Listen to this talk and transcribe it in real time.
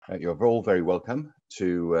You're all very welcome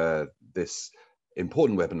to this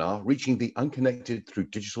important webinar, Reaching the Unconnected Through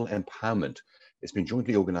Digital Empowerment. It's been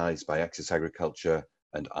jointly organised by Access Agriculture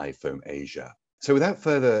and iFoam Asia. So without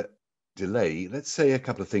further delay, let's say a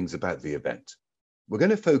couple of things about the event. We're going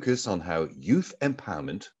to focus on how youth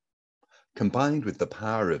empowerment, combined with the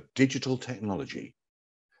power of digital technology,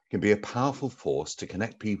 can be a powerful force to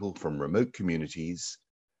connect people from remote communities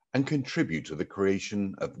and contribute to the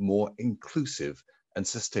creation of more inclusive and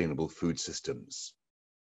sustainable food systems.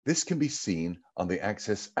 This can be seen on the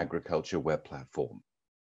Access Agriculture web platform.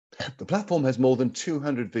 The platform has more than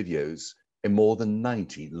 200 videos in more than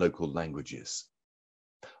 90 local languages.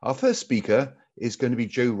 Our first speaker is going to be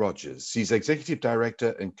Jo Rogers. She's Executive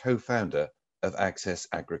Director and co-founder of Access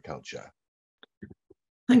Agriculture.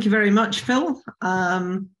 Thank you very much, Phil.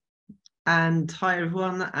 And hi,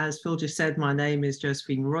 everyone. As Phil just said, my name is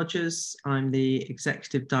Josephine Rogers. I'm the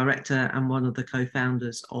Executive Director and one of the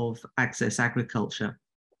co-founders of Access Agriculture.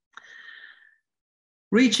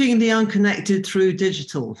 Reaching the unconnected through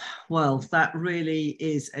digital. Well, that really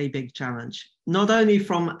is a big challenge, not only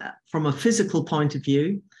from a physical point of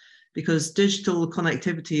view, because digital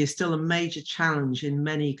connectivity is still a major challenge in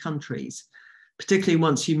many countries, particularly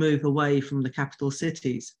once you move away from the capital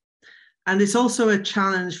cities. And it's also a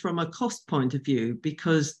challenge from a cost point of view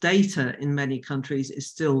because data in many countries is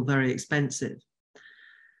still very expensive.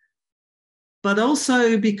 But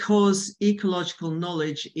also because ecological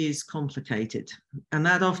knowledge is complicated, and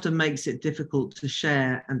that often makes it difficult to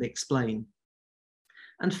share and explain.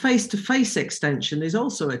 And face-to-face extension is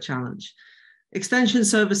also a challenge. Extension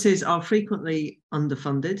services are frequently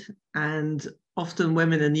underfunded and often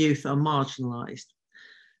women and youth are marginalised.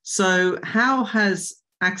 So how has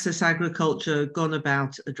Access Agriculture gone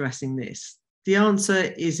about addressing this? The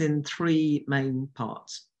answer is in three main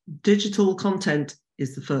parts. Digital content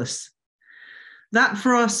is the first. That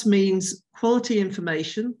for us means quality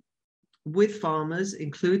information with farmers,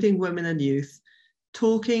 including women and youth,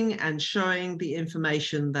 talking and showing the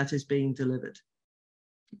information that is being delivered.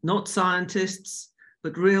 Not scientists,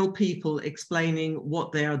 but real people explaining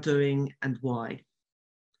what they are doing and why.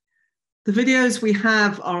 The videos we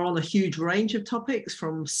have are on a huge range of topics,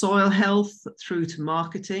 from soil health through to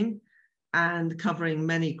marketing, and covering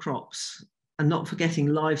many crops, and not forgetting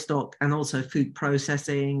livestock and also food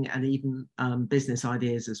processing and even business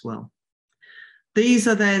ideas as well. These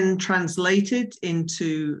are then translated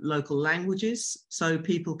into local languages so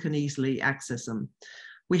people can easily access them.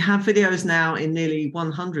 We have videos now in nearly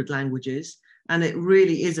 100 languages, and it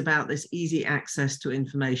really is about this easy access to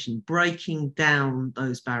information, breaking down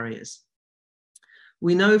those barriers.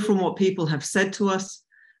 We know from what people have said to us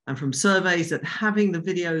and from surveys that having the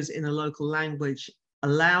videos in a local language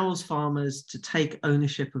allows farmers to take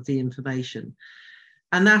ownership of the information.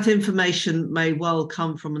 And that information may well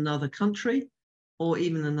come from another country or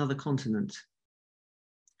even another continent.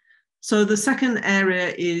 So the second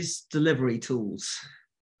area is delivery tools.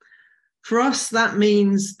 For us, that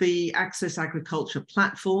means the Access Agriculture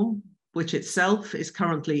platform, which itself is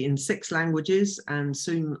currently in 6 languages and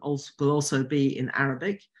soon will also be in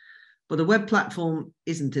Arabic. But a web platform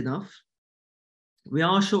isn't enough. We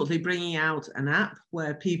are shortly bringing out an app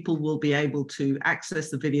where people will be able to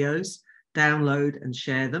access the videos, download and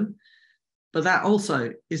share them. But that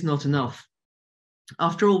also is not enough.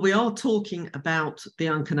 After all, we are talking about the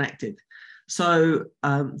unconnected. So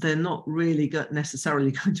they're not really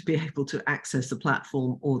necessarily going to be able to access the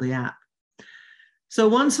platform or the app. So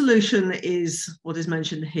one solution is what is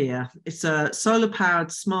mentioned here. It's a solar-powered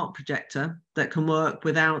smart projector that can work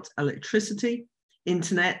without electricity,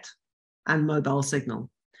 internet, and mobile signal,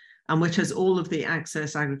 and which has all of the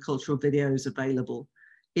Access Agricultural videos available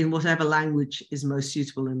in whatever language is most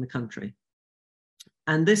suitable in the country.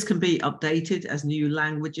 And this can be updated as new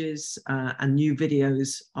languages and new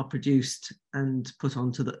videos are produced and put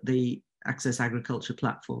onto the Access Agriculture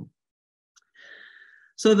platform.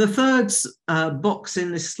 So the third box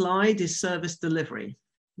in this slide is service delivery.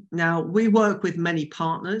 Now, we work with many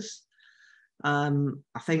partners. I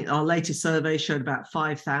think our latest survey showed about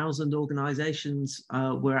 5,000 organizations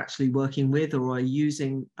we're actually working with or are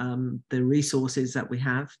using the resources that we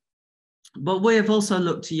have. But we have also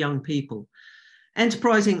looked to young people,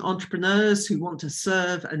 enterprising entrepreneurs who want to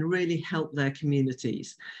serve and really help their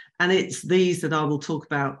communities. And it's these that I will talk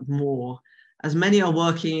about more, as many are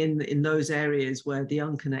working in those areas where the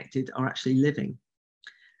unconnected are actually living.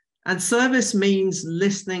 And service means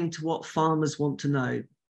listening to what farmers want to know,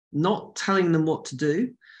 not telling them what to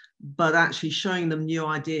do, but actually showing them new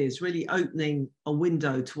ideas, really opening a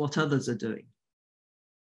window to what others are doing.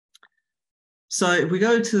 So if we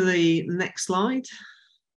go to the next slide,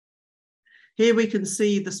 Here we can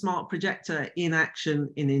see the smart projector in action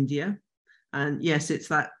in India. And yes, it's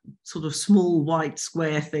that sort of small white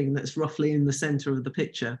square thing that's roughly in the center of the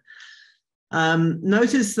picture.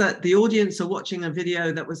 Notice that the audience are watching a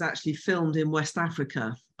video that was actually filmed in West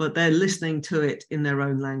Africa, but they're listening to it in their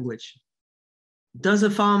own language. Does a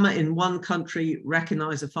farmer in one country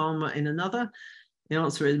recognize a farmer in another? The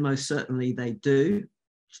answer is most certainly they do.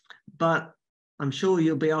 But I'm sure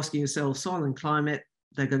you'll be asking yourself, soil and climate,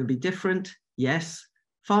 they're going to be different. Yes,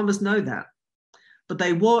 farmers know that. But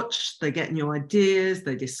they watch, they get new ideas,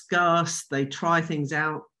 they discuss, they try things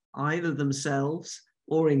out either themselves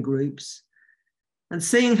or in groups. And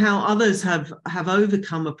seeing how others have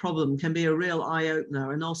overcome a problem can be a real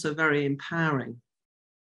eye-opener and also very empowering.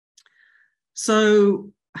 So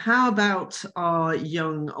how about our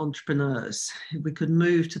young entrepreneurs? If we could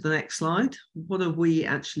move to the next slide, what are we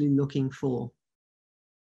actually looking for?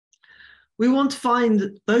 We want to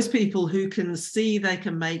find those people who can see they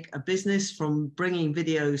can make a business from bringing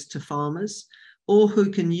videos to farmers, or who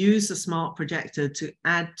can use the smart projector to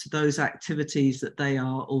add to those activities that they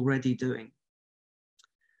are already doing.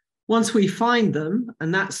 Once we find them,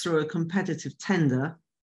 and that's through a competitive tender,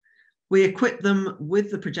 we equip them with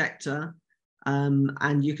the projector,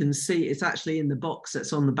 and you can see it's actually in the box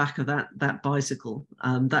that's on the back of that bicycle.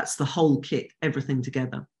 That's the whole kit, everything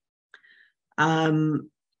together.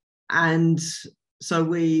 And so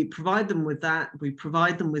we provide them with that, we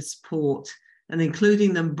provide them with support, and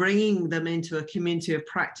including them, bringing them into a community of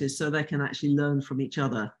practice so they can actually learn from each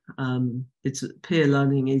other. It's peer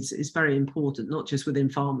learning is very important, not just within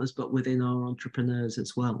farmers, but within our entrepreneurs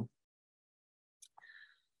as well.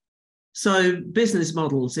 So business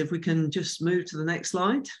models, if we can just move to the next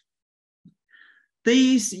slide.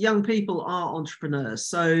 These young people are entrepreneurs.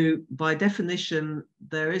 So by definition,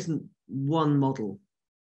 there isn't one model.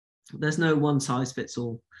 There's no one size fits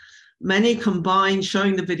all. Many combine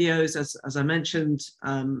showing the videos, as I mentioned,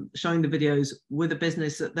 showing the videos with a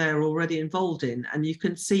business that they're already involved in. And you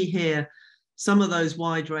can see here some of those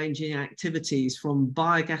wide-ranging activities, from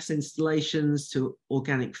biogas installations to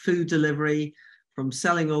organic food delivery, from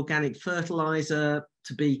selling organic fertilizer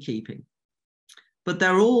to beekeeping. But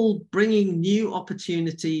they're all bringing new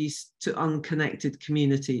opportunities to unconnected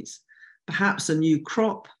communities, perhaps a new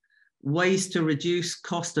crop, ways to reduce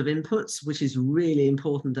cost of inputs, which is really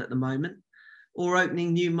important at the moment, or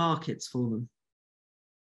opening new markets for them.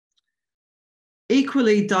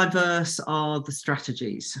 Equally diverse are the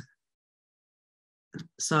strategies.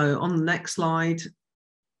 So on the next slide,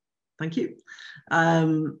 thank you.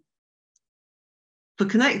 For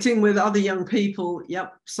connecting with other young people,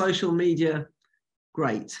 yep, social media,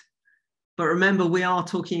 great. But remember, we are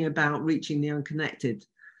talking about reaching the unconnected.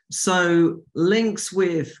 So links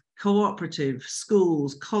with cooperative,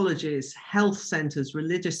 schools, colleges, health centres,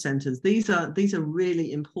 religious centres, these are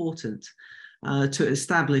really important to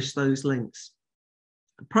establish those links.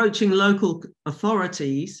 Approaching local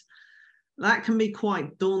authorities, that can be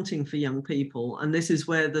quite daunting for young people, and this is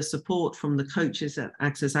where the support from the coaches at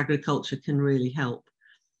Access Agriculture can really help.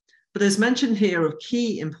 But as mentioned here, of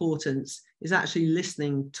key importance is actually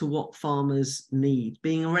listening to what farmers need,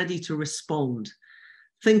 being ready to respond,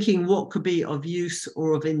 thinking what could be of use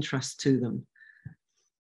or of interest to them.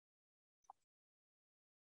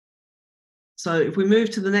 So if we move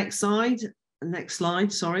to the next slide,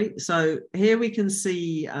 sorry. So here we can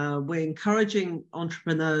see we're encouraging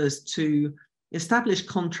entrepreneurs to establish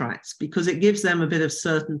contracts because it gives them a bit of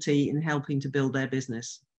certainty in helping to build their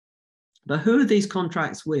business. But who are these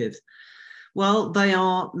contracts with? Well, they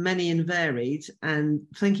are many and varied, and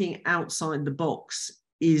thinking outside the box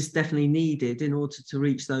is definitely needed in order to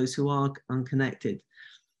reach those who are unconnected.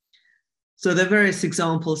 So there are various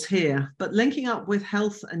examples here, but linking up with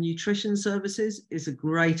health and nutrition services is a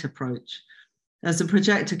great approach, as the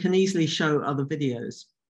projector can easily show other videos.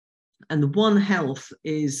 And One Health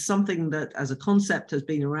is something that as a concept has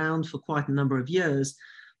been around for quite a number of years,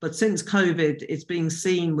 but since COVID, it's being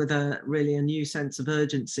seen with really a new sense of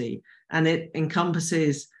urgency, and it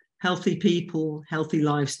encompasses healthy people, healthy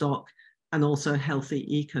livestock, and also healthy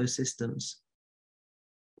ecosystems.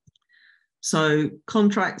 So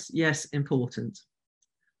contracts, yes, important.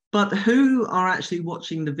 But who are actually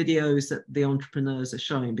watching the videos that the entrepreneurs are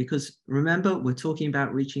showing? Because remember, we're talking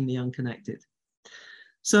about reaching the unconnected.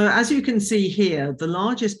 So as you can see here, the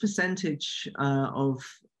largest percentage of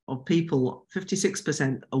people,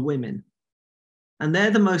 56%, are women. And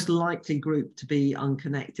they're the most likely group to be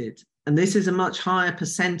unconnected. And this is a much higher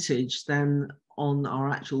percentage than on our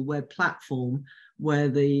actual web platform, where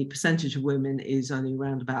the percentage of women is only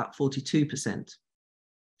around about 42%.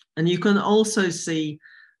 And you can also see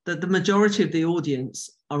that the majority of the audience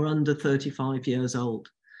are under 35 years old.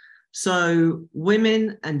 So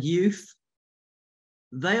women and youth,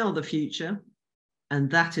 they are the future, and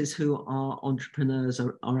that is who our entrepreneurs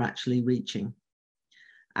are actually reaching.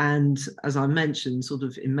 And as I mentioned, sort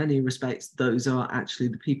of in many respects, those are actually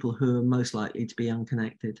the people who are most likely to be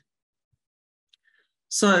unconnected.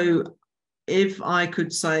 So if I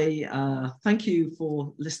could say thank you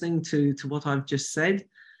for listening to what I've just said.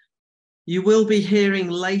 You will be hearing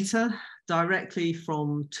later directly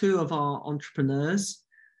from two of our entrepreneurs,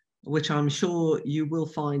 which I'm sure you will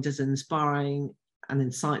find as inspiring and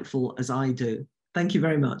insightful as I do. Thank you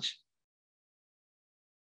very much.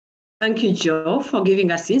 Thank you, Joe, for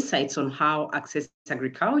giving us insights on how Access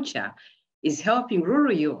Agriculture is helping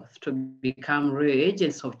rural youth to become real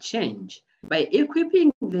agents of change by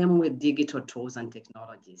equipping them with digital tools and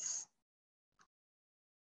technologies.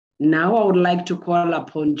 Now I would like to call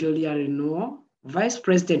upon Julia Renoir, Vice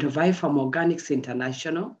President of iFarm Organics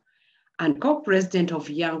International and Co-President of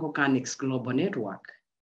Young Organics Global Network.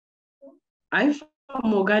 iFarm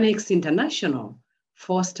Organics International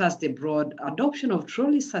fosters the broad adoption of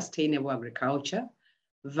truly sustainable agriculture,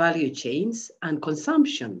 value chains, and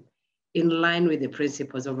consumption in line with the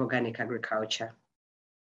principles of organic agriculture.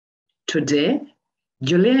 Today,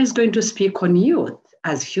 Julia is going to speak on youth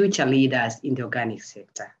as future leaders in the organic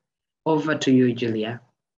sector. Over to you, Julia.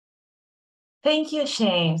 Thank you,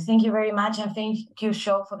 Shane. Thank you very much. And thank you,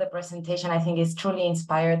 Sho, for the presentation. I think it's truly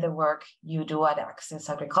inspired the work you do at Access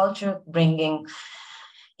Agriculture, bringing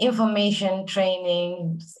information,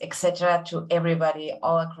 training, etc., to everybody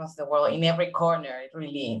all across the world, in every corner,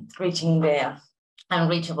 really reaching the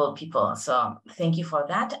unreachable people. So thank you for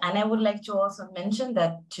that. And I would like to also mention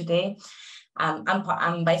that today,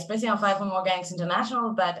 I'm Vice President of iFarm Organics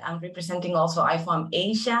International, but I'm representing also iFarm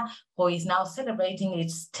Asia, who is now celebrating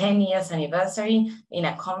its 10 years anniversary in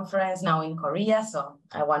a conference now in Korea. So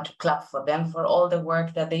I want to clap for them for all the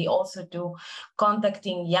work that they also do,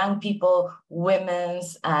 contacting young people, women,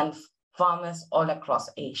 and farmers all across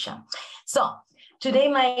Asia. So today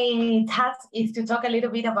my task is to talk a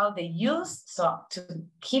little bit about the youth. So to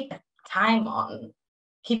keep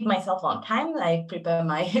myself on time, I prepare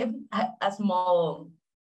a small,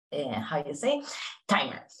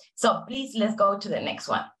 timer. So please, let's go to the next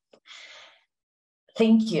one.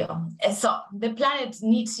 Thank you. So the planet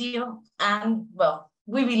needs you, and well,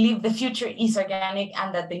 we believe the future is organic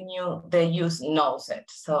and that the youth knows it.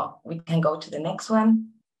 So we can go to the next one.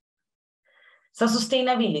 So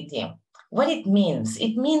sustainability. What it means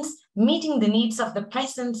meeting the needs of the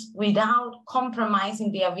present without compromising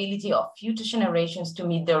the ability of future generations to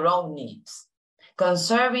meet their own needs,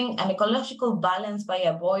 conserving an ecological balance by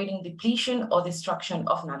avoiding depletion or destruction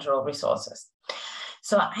of natural resources.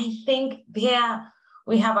 So I think there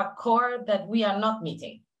we have a core that we are not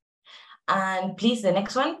meeting. And please, the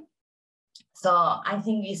next one. So I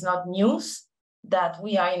think it's not news that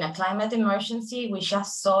we are in a climate emergency. We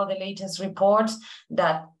just saw the latest reports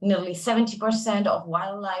that nearly 70% of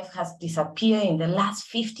wildlife has disappeared in the last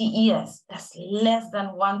 50 years. That's less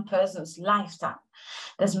than one person's lifetime.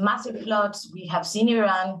 There's massive floods. We have seen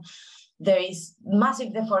Iran. There is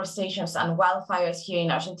massive deforestation and wildfires here in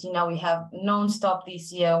Argentina. We have non-stop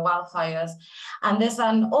this year wildfires. And there's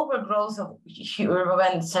an overgrowth of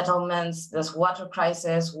urban settlements. There's water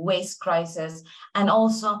crisis, waste crisis, and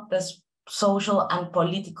also there's social and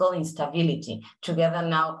political instability. Together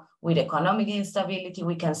now with economic instability,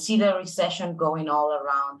 we can see the recession going all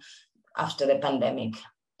around after the pandemic.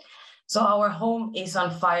 So our home is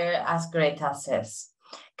on fire, as Greta says.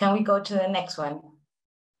 Can we go to the next one?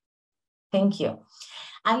 Thank you.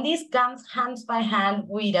 And this comes hand by hand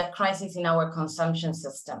with a crisis in our consumption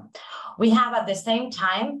system. We have at the same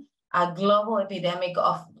time a global epidemic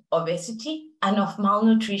of obesity and of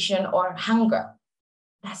malnutrition or hunger.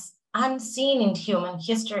 That's unseen in human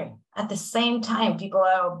history. At the same time, people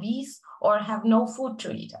are obese or have no food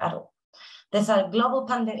to eat at all. There's a global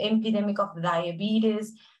epidemic of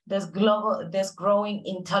diabetes. There's growing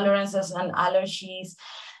intolerances and allergies.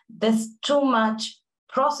 There's too much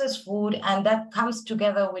processed food, and that comes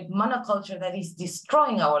together with monoculture that is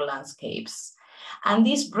destroying our landscapes. And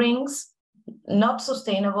this brings not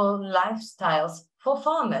sustainable lifestyles for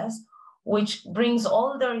farmers, which brings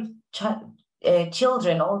all their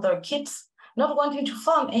children, all their kids, not wanting to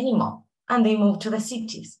farm anymore, and they move to the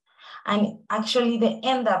cities. And actually they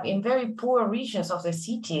end up in very poor regions of the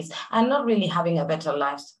cities and not really having a better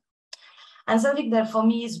lifestyle. And something that for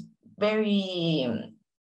me is very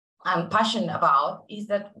I'm passionate about is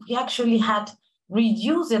that we actually had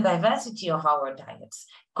reduced the diversity of our diets.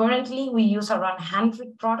 Currently, we use around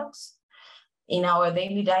 100 products in our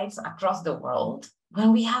daily diets across the world.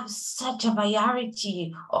 when we have such a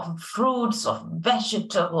variety of fruits, of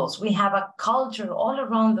vegetables, we have a culture all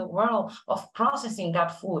around the world of processing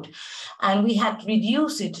that food, and we had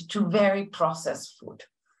reduced it to very processed food.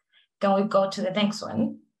 Can we go to the next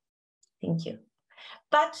one? Thank you.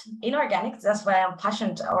 But in organics, that's why I'm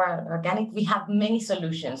passionate about organic, we have many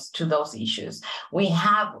solutions to those issues. We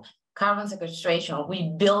have carbon sequestration,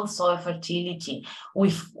 we build soil fertility,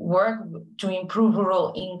 we work to improve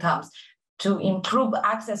rural incomes, to improve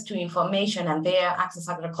access to information and their access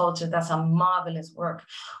agriculture. That's a marvelous work.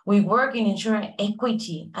 We work in ensuring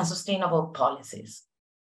equity and sustainable policies,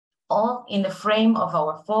 all in the frame of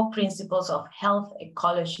our 4 principles of health,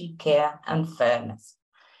 ecology, care, and fairness.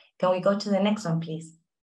 Can we go to the next one, please?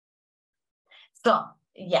 So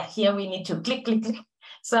yeah, here we need to click.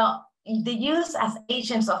 So the youth as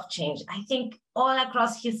agents of change. I think all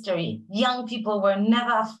across history, young people were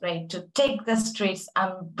never afraid to take the streets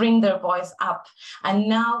and bring their voice up. And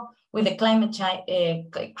now with the climate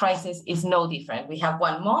crisis is no different. We have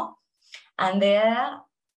one more, and they're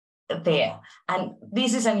there. And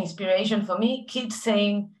this is an inspiration for me, kids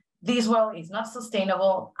saying, this world is not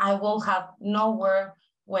sustainable. I will have nowhere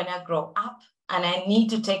when I grow up, and I need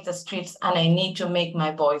to take the streets and I need to make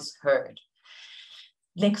my voice heard.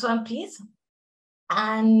 Next one, please.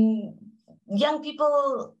 And young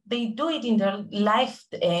people, they do it in their life,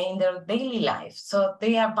 in their daily life. So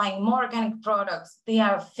they are buying more organic products. They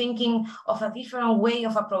are thinking of a different way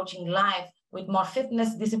of approaching life, with more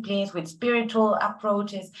fitness disciplines, with spiritual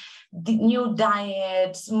approaches, new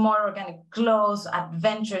diets, more organic clothes,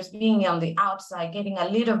 adventures, being on the outside, getting a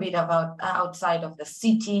little bit about outside of the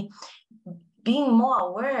city, being more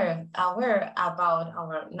aware about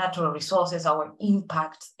our natural resources, our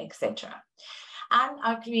impacts, etc. And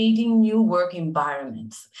are creating new work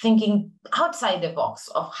environments, thinking outside the box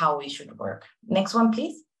of how we should work. Next one,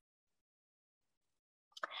 please.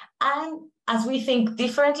 And as we think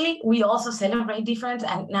differently, we also celebrate different.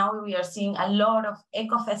 And now we are seeing a lot of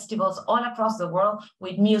eco-festivals all across the world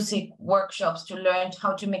with music workshops to learn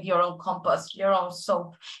how to make your own compost, your own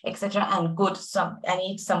soap, etc. and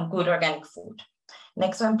eat some good organic food.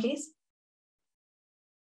 Next one, please.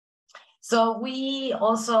 So we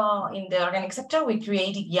also, in the organic sector, we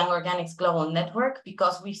created Young Organics Global Network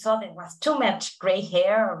because we saw there was too much gray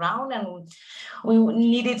hair around and we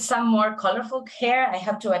needed some more colorful hair. I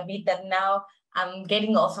have to admit that now I'm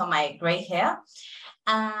getting also my gray hair.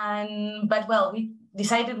 But well, we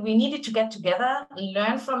decided we needed to get together,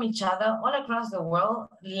 learn from each other all across the world.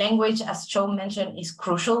 Language, as Cho mentioned, is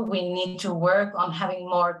crucial. We need to work on having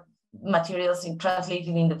more materials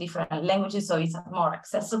translated in the different languages so it's more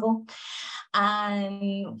accessible.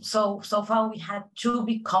 And so far we had 2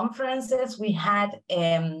 big conferences. We had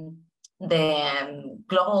the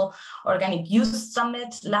Global Organic Youth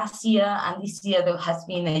Summit last year, and this year there has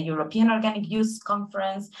been a European Organic Youth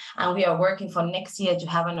Conference, and we are working for next year to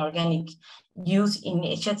have an Organic Youth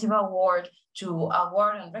Initiative Award to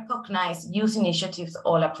award and recognize youth initiatives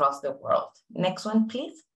all across the world. Next one,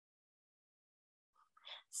 please.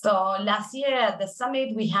 So last year at the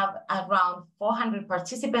summit, we have around 400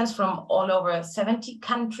 participants from all over 70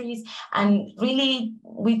 countries. And really,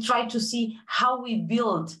 we try to see how we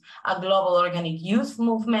build a global organic youth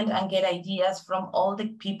movement and get ideas from all the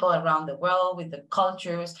people around the world with the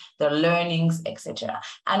cultures, their learnings, etc.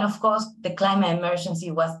 And of course, the climate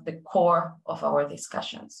emergency was the core of our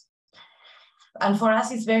discussions. And for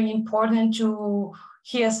us, it's very important to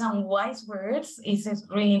hear some wise words. It's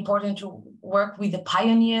really important to work with the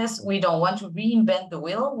pioneers. We don't want to reinvent the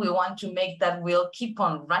wheel. We want to make that wheel keep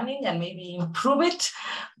on running and maybe improve it,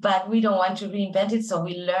 but we don't want to reinvent it. So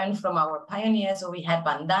we learn from our pioneers. So we had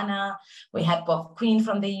Bandana, we had Bob Quinn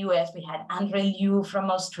from the US, we had Andre Liu from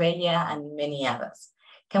Australia, and many others.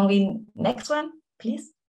 Can we, next one,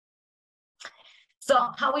 please? So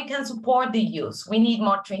how we can support the youth? We need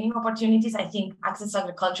more training opportunities. I think Access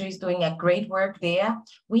Agriculture is doing a great work there.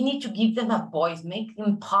 We need to give them a voice, make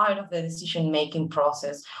them part of the decision-making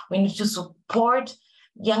process. We need to support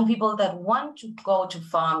young people that want to go to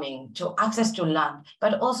farming, to access to land,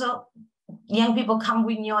 but also young people come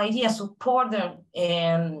with new ideas, support the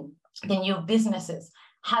new businesses,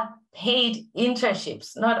 have paid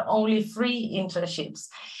internships, not only free internships.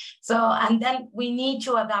 So, and then we need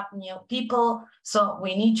to adapt new people. So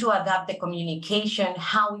we need to adapt the communication,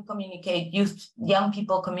 how we communicate, young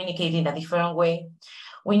people communicate in a different way.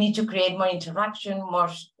 We need to create more interaction, more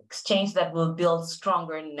exchange that will build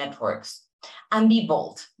stronger networks. And be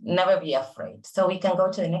bold, never be afraid. So we can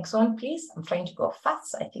go to the next one, please. I'm trying to go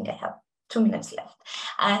fast. I think I have 2 minutes left.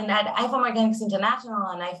 And at iFarm Organics International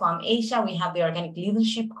and iFarm Asia, we have the Organic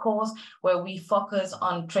Leadership course where we focus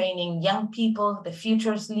on training young people, the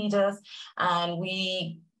future's leaders, and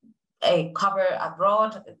we cover a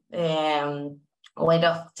broad weight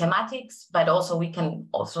of thematics, but also we can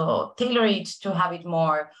also tailor it to have it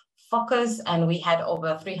more focused. And we had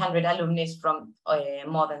over 300 alumni from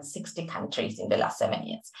more than 60 countries in the last 7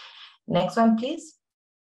 years. Next one, please.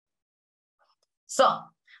 So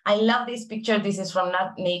I love this picture. This is from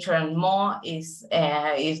Nature and More. Is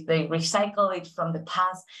they recycle it from the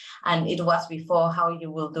past, and it was before how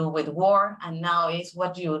you will do with war, and now is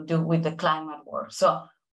what you do with the climate war. So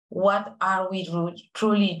what are we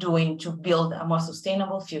truly doing to build a more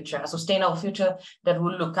sustainable future, a sustainable future that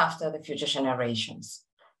will look after the future generations?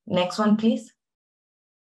 Next one, please.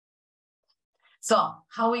 So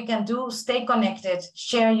how we can do, stay connected,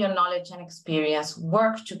 share your knowledge and experience,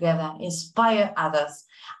 work together, inspire others.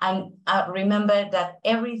 And remember that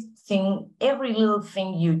every little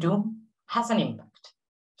thing you do has an impact.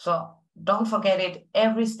 So don't forget it.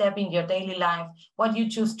 Every step in your daily life, what you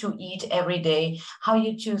choose to eat every day, how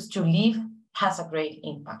you choose to live has a great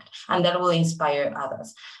impact, and that will inspire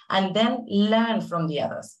others. And then learn from the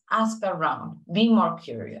others, ask around, be more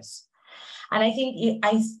curious. And I think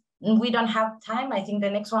we don't have time. I think the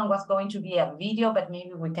next one was going to be a video, but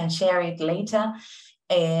maybe we can share it later.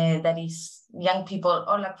 That is young people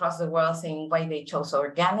all across the world saying why they chose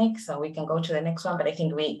organic. So we can go to the next one, but I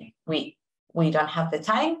think we don't have the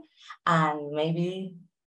time. And maybe,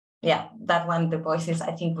 yeah, that one, the voices,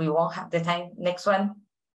 I think we won't have the time. Next one,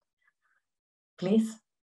 please.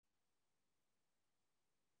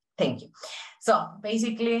 Thank you. So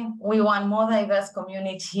basically, we want more diverse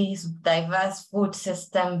communities, diverse food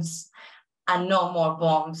systems, and no more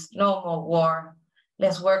bombs, no more war.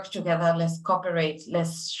 Let's work together, let's cooperate,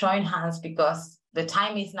 let's join hands, because the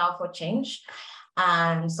time is now for change.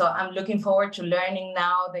 And so I'm looking forward to learning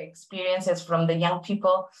now the experiences from the young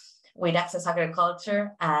people with Access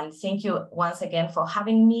Agriculture. And thank you once again for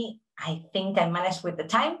having me. I think I managed with the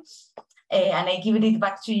time. And I give it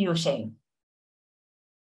back to you, Shane.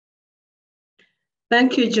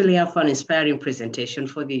 Thank you, Julia, for an inspiring presentation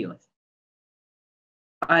for the youth.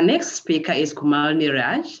 Our next speaker is Kumal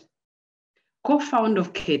Niraj, co-founder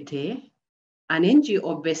of Kete, an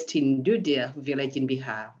NGO based in Dudia village in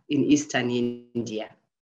Bihar in eastern India.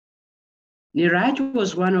 Niraj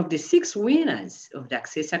was one of the 6 winners of the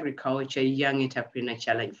Access Agriculture Young Entrepreneur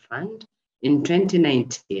Challenge Fund in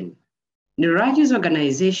 2019. Niraj's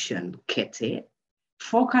organization, Kete,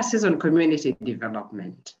 focuses on community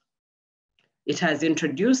development. It has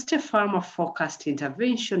introduced a farmer-focused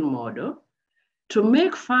intervention model to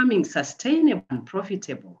make farming sustainable and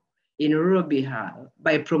profitable in rural Bihar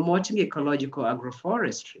by promoting ecological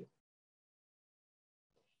agroforestry.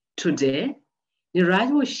 Today,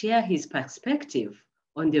 Niraj will share his perspective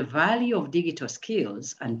on the value of digital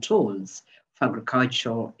skills and tools for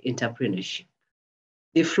agricultural entrepreneurship.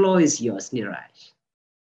 The floor is yours, Niraj.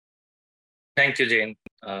 Thank you, Jane.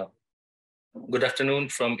 Good afternoon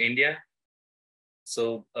from India.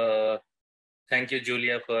 So thank you,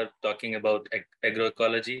 Julia, for talking about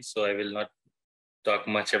agroecology. So I will not talk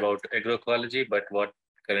much about agroecology, but what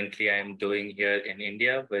currently I am doing here in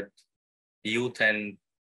India with youth and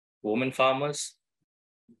women farmers.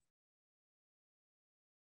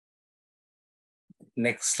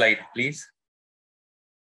 Next slide, please.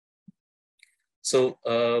 So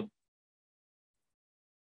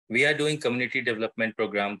we are doing community development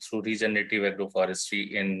program through regenerative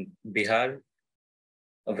agroforestry in Bihar,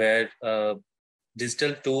 where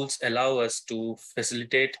digital tools allow us to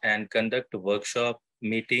facilitate and conduct workshop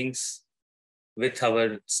meetings with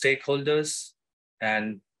our stakeholders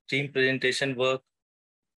and team presentation work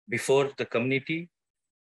before the community.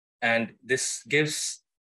 And this gives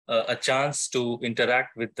a chance to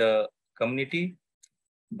interact with the community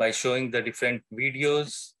by showing the different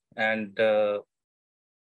videos and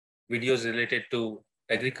videos related to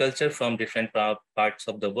agriculture from different parts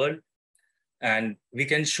of the world. And we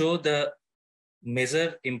can show the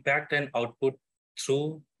measure impact and output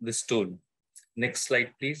through this tool. Next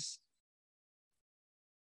slide, please.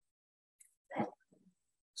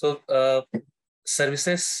 So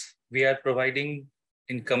services we are providing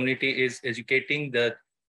in community is educating the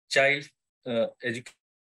child,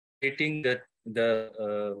 educating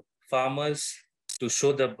the farmers to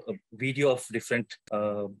show the video of different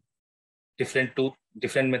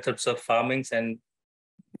methods of farmings and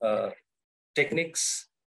techniques,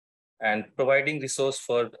 and providing resource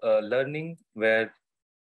for learning where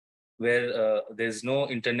there's no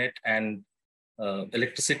internet and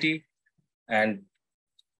electricity, and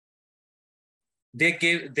they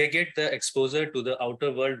get the exposure to the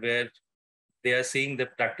outer world where they are seeing the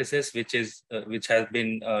practices which has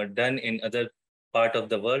been done in other part of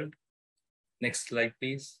the world. Next slide,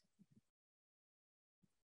 please.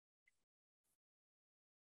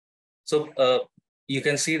 So you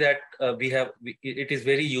can see that it is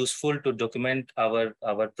very useful to document our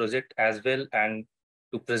project as well, and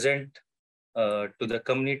to present to the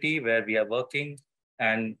community where we are working,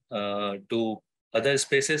 and to other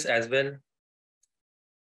spaces as well.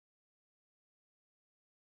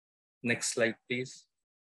 Next slide, please.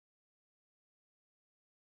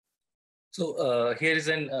 So here is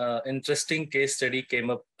an interesting case study came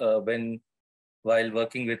up while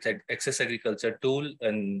working with Access Agriculture tool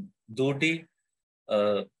in Durdi,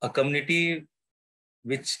 a community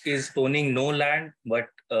which is owning no land, but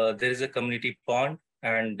there is a community pond.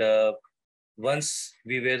 And once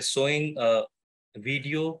we were showing a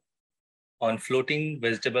video on floating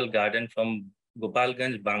vegetable garden from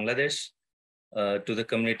Gopalganj, Bangladesh, to the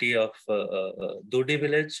community of Durdi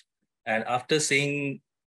village. And after seeing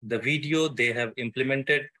the video, they have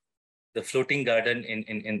implemented the floating garden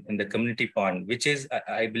in the community pond, which is,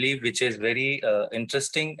 I believe, which is very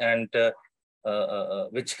interesting, and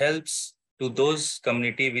which helps to those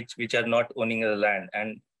community which are not owning the land.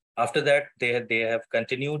 And after that, they have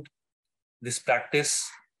continued this practice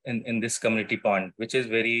in this community pond, which is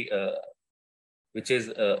very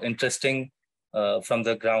interesting from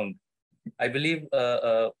the ground. I believe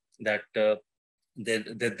that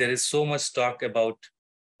there is so much talk about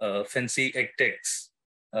fancy edtechs,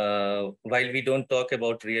 while we don't talk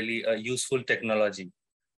about really useful technology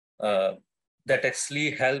that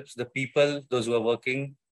actually helps the people, those who are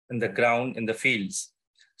working in the ground, in the fields.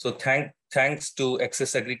 So thanks to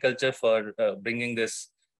Access Agriculture for bringing this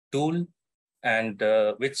tool, and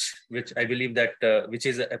which I believe that which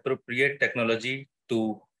is an appropriate technology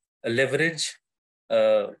to leverage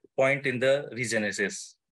point in the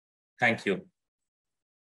regenesis. Thank you.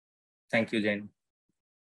 Thank you, Jane.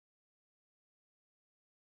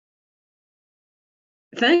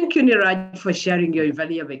 Thank you, Niraj, for sharing your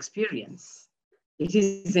invaluable experience. It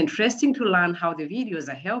is interesting to learn how the videos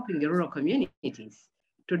are helping the rural communities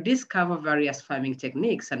to discover various farming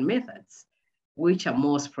techniques and methods which are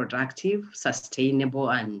most productive, sustainable,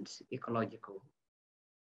 and ecological.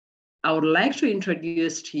 I would like to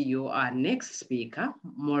introduce to you our next speaker,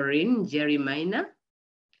 Maureen Jerry Maina,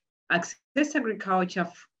 Access Agriculture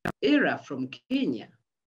era from Kenya.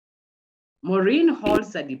 Maureen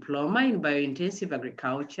holds a diploma in biointensive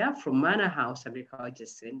agriculture from Manor House Agriculture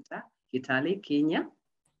Center, Kitale, Kenya.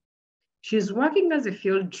 She's working as a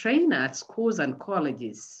field trainer at schools and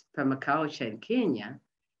colleges, permaculture in Kenya,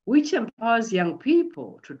 which empowers young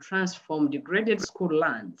people to transform degraded school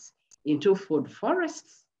lands into food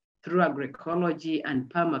forests through agroecology and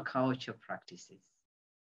permaculture practices.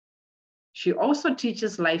 She also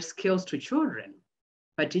teaches life skills to children,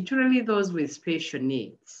 particularly those with special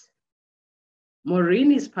needs.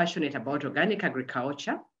 Maureen is passionate about organic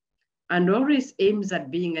agriculture and always aims at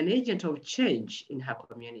being an agent of change in her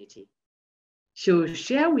community. She will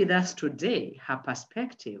share with us today her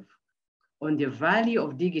perspective on the value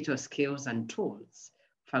of digital skills and tools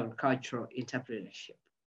for agricultural entrepreneurship.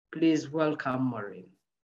 Please welcome Maureen.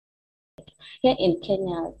 Here in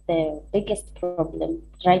Kenya, the biggest problem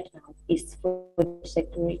right now is food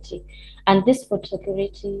security. And this food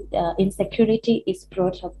security, insecurity is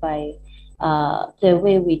brought up by the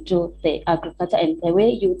way we do the agriculture and the way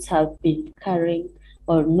youths have been carrying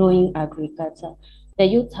or knowing agriculture. The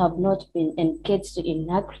youth have not been engaged in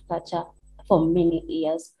agriculture for many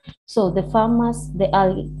years. So the farmers, the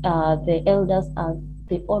elders are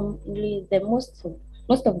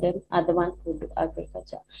most of them are the ones who do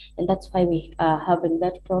agriculture. And that's why we are having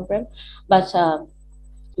that problem. But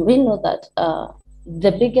we know that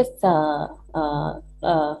the biggest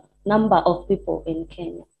number of people in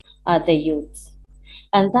Kenya are the youths.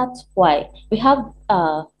 And that's why we have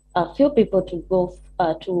a few people to go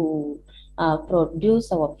to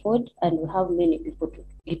produce our food, and we have many people to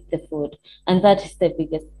eat the food. And that is the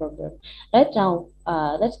biggest problem. Right now,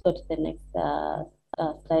 let's go to the next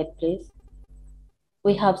slide, please.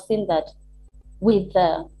 We have seen that with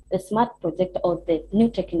the smart project or the new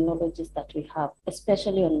technologies that we have,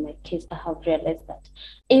 especially on my case, I have realized that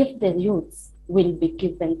if the youths will be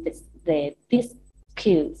given these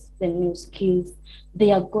skills, the new skills,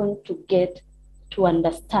 they are going to get to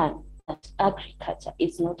understand that agriculture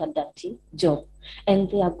is not a dirty job, and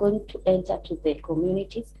they are going to enter to the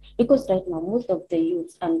communities, because right now most of the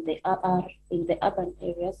youths and they are in the urban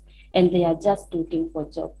areas and they are just looking for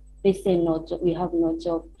jobs. They say no job, we have no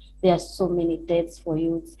job, There are so many deaths for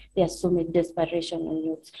youths. There are so many desperation on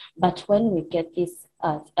youths. But when we get these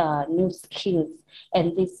new skills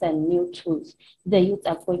and these new tools, the youth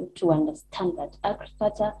are going to understand that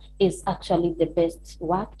agriculture is actually the best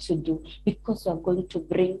work to do, because we're going to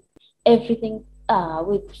bring everything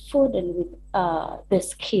with food and with the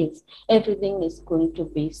skills. Everything is going to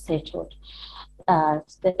be settled.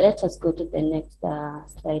 Let us go to the next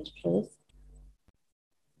slide, please.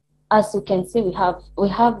 As you can see, we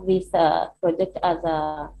have this project as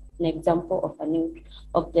an example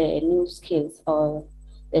of the new skills, or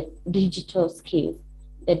the digital skills,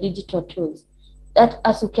 the digital tools. That,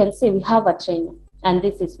 as you can see, we have a trainer, and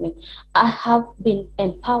this is me. I have been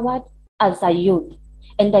empowered as a youth,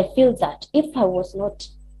 and I feel that if I was not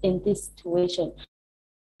in this situation,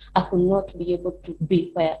 I could not be able to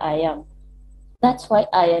be where I am. That's why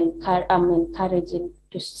I'm encouraging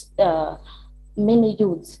many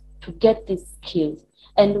youths to get these skills.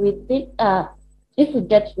 And with it, if we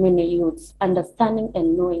get many youths understanding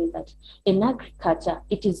and knowing that in agriculture,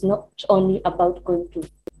 it is not only about going to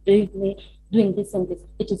doing this and this,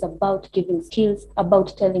 it is about giving skills,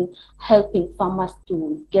 about helping farmers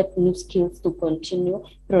to get new skills to continue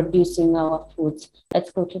producing our foods.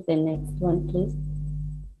 Let's go to the next one, please.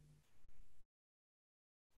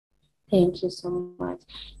 Thank you so much.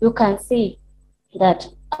 You can see that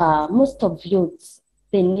most of youths,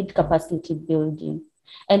 they need capacity building.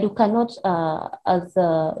 And you cannot,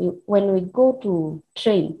 when we go to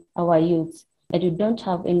train our youths and you don't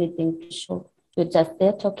have anything to show, you're just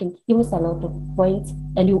there talking, you miss a lot of points,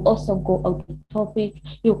 and you also go out of topic,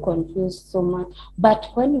 you confuse so much. But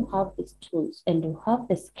when you have these tools and you have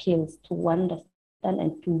the skills to understand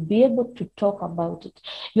and to be able to talk about it,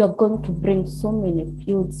 you are going to bring so many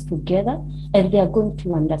youths together, and they are going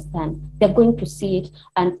to understand, they're going to see it.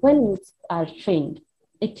 And when youths are trained,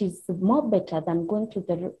 it is more better than going to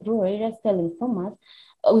the rural areas telling farmers,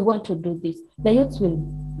 we want to do this. The youths will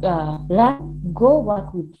learn, go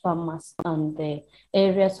work with farmers on the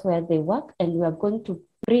areas where they work, and we are going to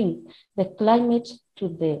bring the climate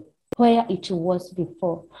to where it was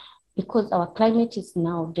before, because our climate is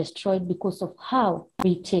now destroyed because of how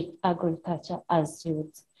we take agriculture as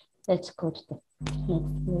youths. Let's go to the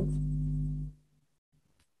next, please.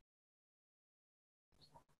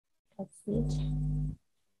 That's it.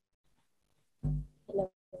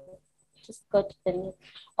 Just go to the next.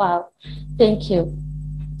 Wow, thank you.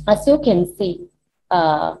 As you can see,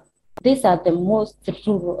 these are the most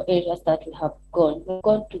rural areas that we have gone. We've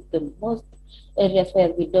gone to the most areas where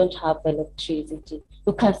we don't have electricity.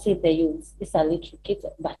 You can see the youths. These are little kids,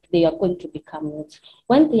 but they are going to become youths.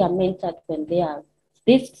 When they are mentored, when they are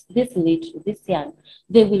this young,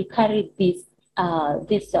 they will carry these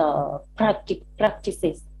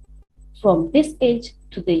practices from this age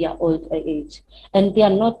to their old age, and they are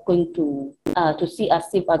not going to see as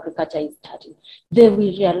if agriculture is starting. They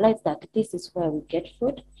will realize that this is where we get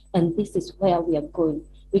food, and this is where we are going.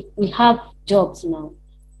 We have jobs now,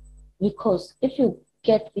 because if you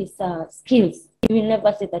get these skills, you will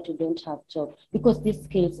never say that you don't have jobs, because these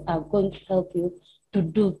skills are going to help you to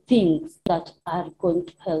do things that are going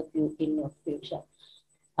to help you in your future.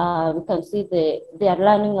 We can see they are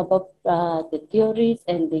learning about the theories,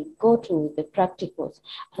 and they go to the practicals.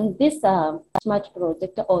 And this smart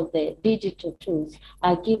projector or the digital tools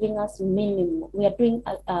are giving us minimum. We are doing,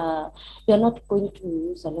 we are not going to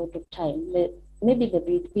use a lot of time. Maybe the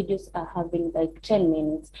videos are having like 10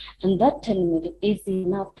 minutes, and that 10 minutes is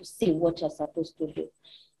enough to see what you're supposed to do.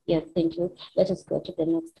 Yeah, thank you. Let us go to the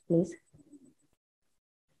next, please.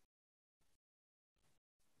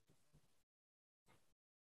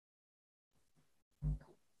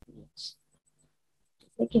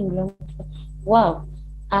 Taking long. Wow.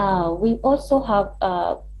 We also have,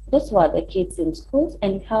 those were the kids in schools,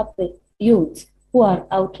 and we have the youth who are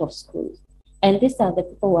out of schools. And these are the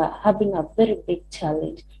people who are having a very big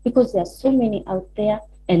challenge, because there are so many out there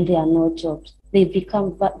and there are no jobs. They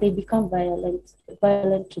become violent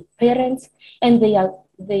to parents, and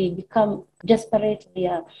they become desperate. They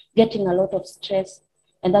are getting a lot of stress.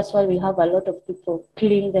 And that's why we have a lot of people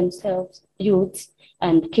killing themselves, youths,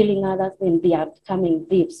 and killing others, and they are becoming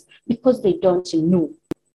thieves because they don't know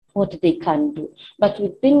what they can do. But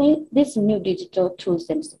with these new digital tools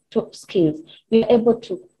and skills, we are able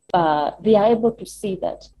to, they are able to see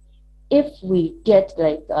that if we get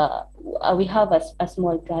like, we have a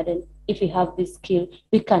small garden, if we have this skill,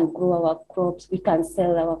 we can grow our crops, we can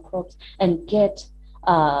sell our crops, and get,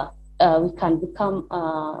 we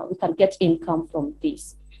can get income from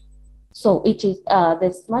this. So it is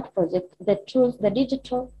the smart project, the tools, the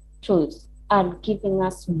digital tools are giving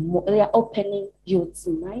us more, they are opening youth's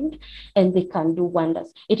mind, and they can do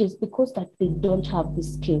wonders. It is because that they don't have the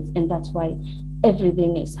skills, and that's why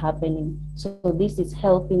everything is happening. So this is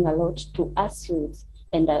helping a lot to us youths,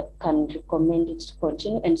 and I can recommend it to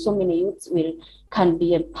continue. And so many youths can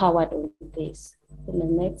be empowered with this. In the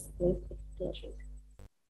next slide,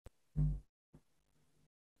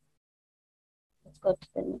 let's go to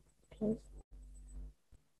the next, please.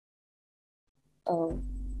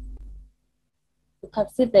 You can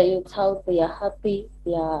see the youth, how they are happy,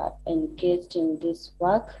 they are engaged in this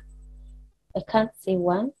work. I can't see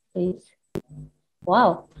one, please.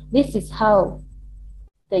 Wow, this is how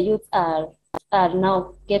the youth are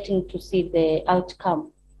now getting to see the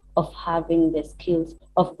outcome of having the skills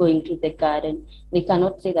of going to the garden. We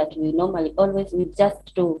cannot say that we normally we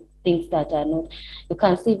just do things that are not. You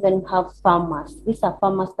can see even have farmers. These are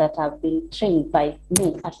farmers that have been trained by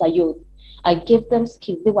me as a youth. I gave them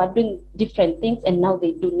skills. They were doing different things, and now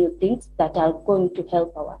they do new things that are going to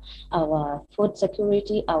help our food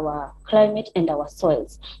security, our climate, and our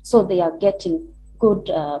soils. So they are getting good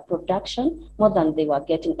production, more than they were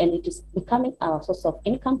getting, and it is becoming our source of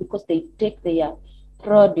income because they take their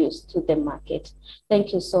produce to the market.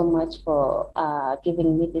 Thank you so much for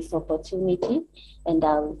giving me this opportunity, and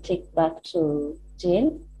I'll take back to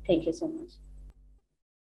Jane. Thank you so much.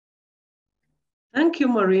 Thank you,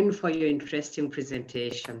 Maureen, for your interesting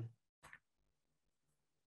presentation.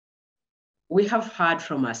 We have heard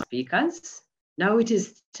from our speakers. Now it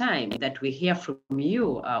is time that we hear from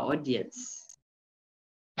you, our audience.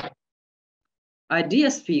 Our dear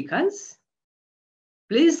speakers,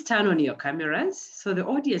 please turn on your cameras so the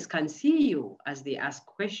audience can see you as they ask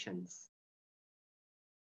questions.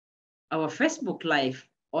 Our Facebook Live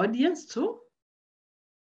audience too,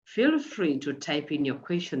 feel free to type in your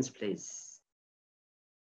questions, please.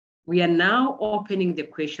 We are now opening the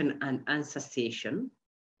question and answer session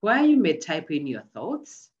where you may type in your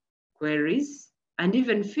thoughts, queries, and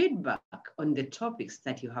even feedback on the topics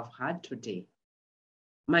that you have heard today.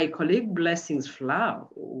 My colleague Blessings Flower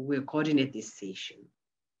will coordinate this session.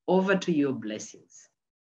 Over to you, Blessings.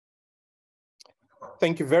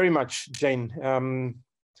 Thank you very much, Jane.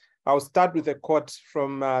 I'll start with a quote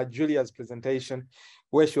from Julia's presentation,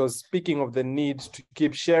 where she was speaking of the need to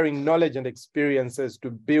keep sharing knowledge and experiences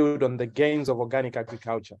to build on the gains of organic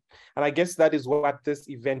agriculture. And I guess that is what this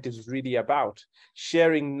event is really about,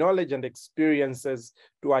 sharing knowledge and experiences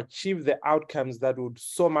to achieve the outcomes that we would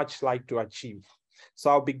so much like to achieve. So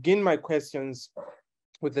I'll begin my questions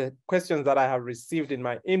with the questions that I have received in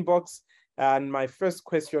my inbox. And my first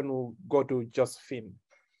question will go to Josephine.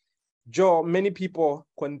 Joe, many people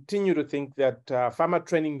continue to think that farmer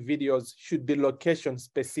training videos should be location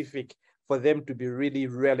specific for them to be really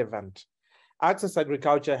relevant. Access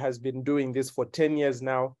Agriculture has been doing this for 10 years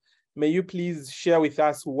now. May you please share with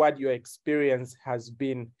us what your experience has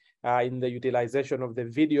been in the utilization of the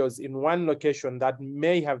videos in one location that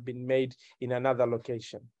may have been made in another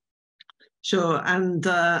location? Sure, and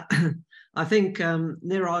I think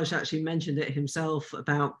Niraj actually mentioned it himself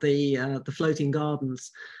about the floating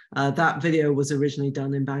gardens. That video was originally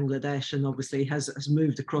done in Bangladesh and obviously has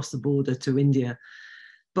moved across the border to India.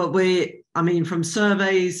 But from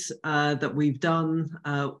surveys that we've done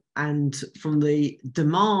and from the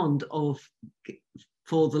demand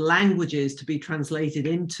for the languages to be translated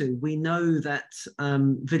into, we know that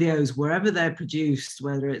videos, wherever they're produced,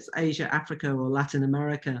 whether it's Asia, Africa, or Latin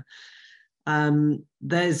America,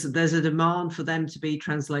 there's a demand for them to be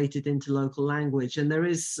translated into local language. And there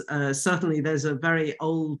is certainly, there's a very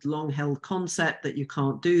old, long-held concept that you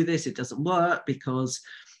can't do this, it doesn't work because,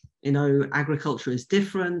 you know, agriculture is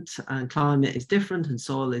different and climate is different and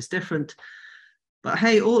soil is different. But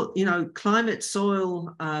hey, climate,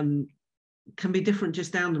 soil can be different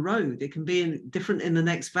just down the road. It can be different in the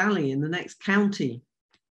next valley, in the next county.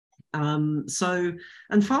 And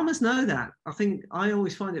farmers know that. I think I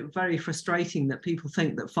always find it very frustrating that people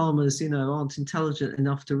think that farmers, aren't intelligent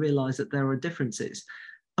enough to realize that there are differences.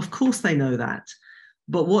 Of course they know that,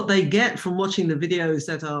 but what they get from watching the videos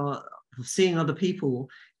that are seeing other people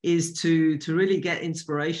is to really get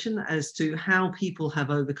inspiration as to how people have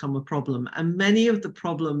overcome a problem. And many of the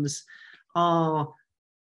problems are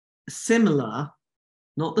similar,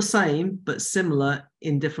 not the same, but similar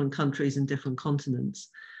in different countries and different continents.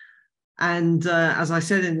 And as I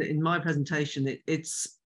said in my presentation,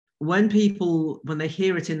 it's when they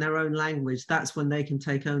hear it in their own language, that's when they can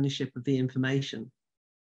take ownership of the information.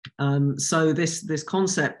 So this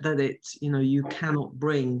concept that you cannot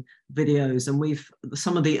bring videos, and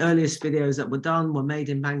some of the earliest videos that were done were made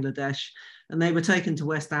in Bangladesh, and they were taken to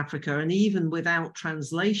West Africa, and even without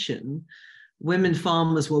translation, women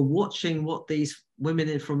farmers were watching what these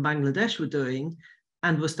women from Bangladesh were doing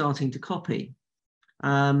and were starting to copy.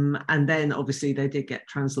 And then obviously they did get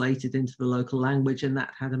translated into the local language, and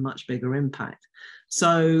that had a much bigger impact.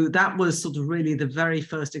 So that was sort of really the very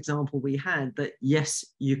first example we had that, yes,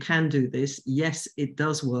 you can do this. Yes, it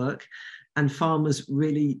does work. And farmers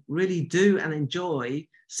really, really do and enjoy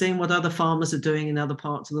seeing what other farmers are doing in other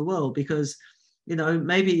parts of the world, because, you know,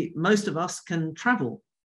 maybe most of us can travel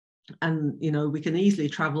and, you know, we can easily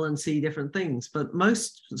travel and see different things, but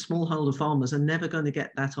most smallholder farmers are never going to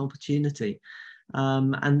get that opportunity.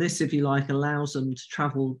 And this, if you like, allows them to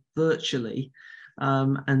travel virtually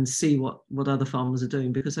and see what other farmers are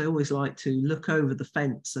doing, because they always like to look over the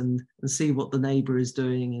fence and see what the neighbor is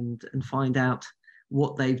doing and find out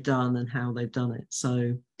what they've done and how they've done it.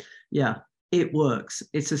 So yeah, it works.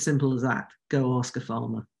 It's as simple as that. Go ask a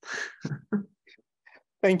farmer.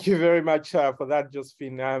 Thank you very much for that,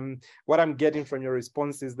 Josephine. What I'm getting from your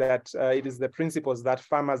response is that it is the principles that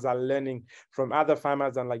farmers are learning from other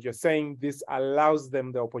farmers. And like you're saying, this allows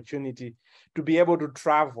them the opportunity to be able to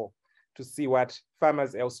travel to see what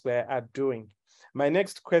farmers elsewhere are doing. My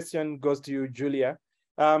next question goes to you, Julia.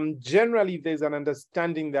 Generally, there's an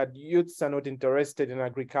understanding that youths are not interested in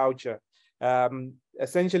agriculture,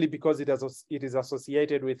 essentially because it is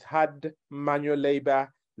associated with hard manual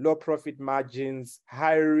labor, low profit margins,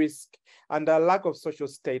 high risk, and a lack of social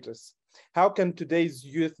status. How can today's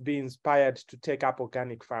youth be inspired to take up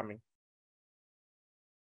organic farming?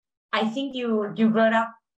 I think you brought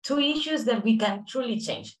up two issues that we can truly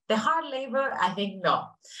change. The hard labor, I think, no.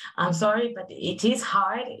 I'm sorry, but it is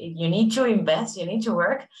hard. You need to invest, you need to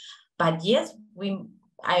work. But yes, in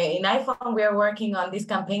IFARM, we are working on this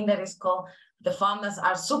campaign that is called The Farmers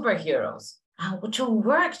Are Superheroes. To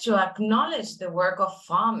work to acknowledge the work of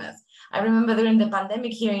farmers. I remember during the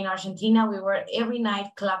pandemic here in Argentina, we were every night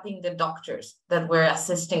clapping the doctors that were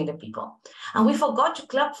assisting the people. And we forgot to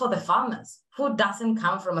clap for the farmers. Food doesn't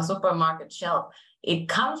come from a supermarket shelf. It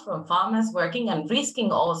comes from farmers working and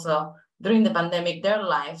risking also during the pandemic their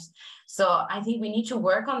lives. So I think we need to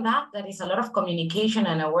work on that. That is a lot of communication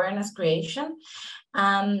and awareness creation.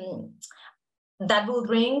 That will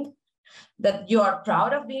bring that you are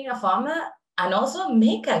proud of being a farmer and also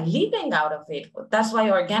make a living out of it. That's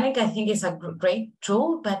why organic, I think, is a great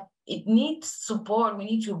tool, but it needs support. We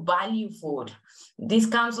need to value food. This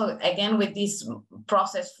comes again with this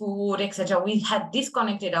processed food, etc. We had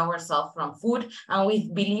disconnected ourselves from food, and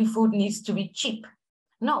we believe food needs to be cheap.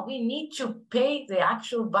 No, we need to pay the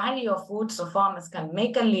actual value of food so farmers can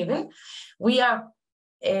make a living. We are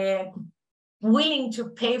willing to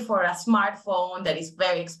pay for a smartphone that is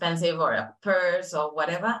very expensive, or a purse or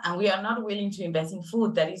whatever, and we are not willing to invest in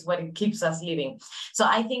food. That is what it keeps us living. So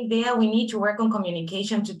I think there we need to work on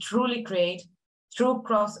communication to truly create true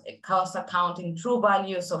cost accounting, true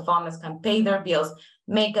value, so farmers can pay their bills,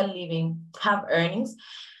 make a living, have earnings,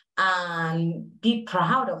 and be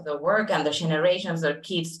proud of the work, and the generations, their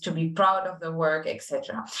kids, to be proud of the work,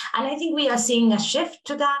 etc. And I think we are seeing a shift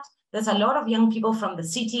to that. There's a lot of young people from the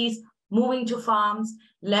cities moving to farms,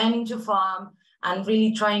 learning to farm, and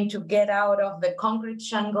really trying to get out of the concrete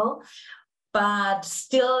jungle. But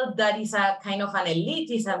still, that is a kind of an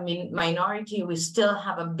elite, is a minority. We still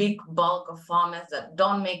have a big bulk of farmers that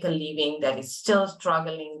don't make a living, that is still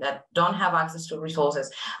struggling, that don't have access to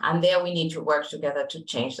resources. And there we need to work together to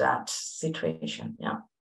change that situation, yeah.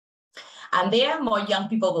 And there more young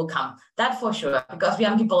people will come, that for sure, because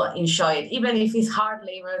young people enjoy it. Even if it's hard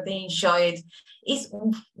labor, they enjoy it.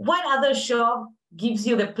 What other job gives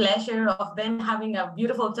you the pleasure of them having a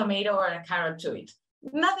beautiful tomato or a carrot to eat?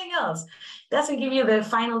 Nothing else. It doesn't give you the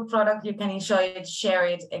final product. You can enjoy it, share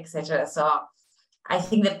it, etc. So I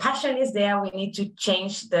think the passion is there. We need to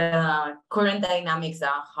change the current dynamics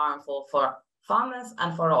that are harmful for farmers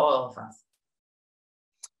and for all of us.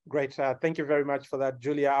 Great. Thank you very much for that,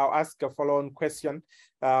 Julia. I'll ask a follow-on question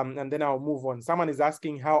and then I'll move on. Someone is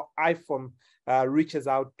asking how IFARM reaches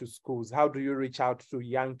out to schools. How do you reach out to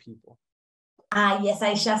young people? Yes,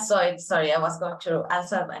 I just saw it. Sorry, I was going to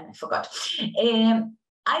answer and I forgot.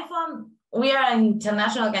 IFARM, we are an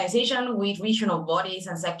international organization with regional bodies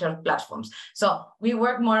and sector platforms. So we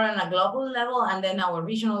work more on a global level, and then our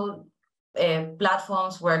regional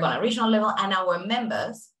platforms work on a regional level, and our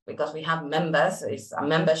members, because we have members, it's a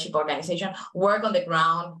membership organization, work on the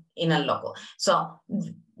ground in a local. So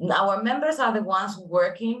our members are the ones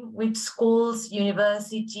working with schools,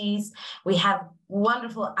 universities. We have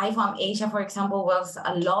wonderful IFARM Asia, for example, works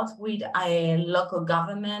a lot with local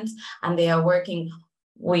governments, and they are working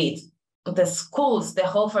with the schools. The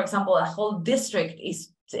whole, for example, a whole district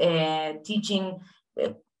is teaching,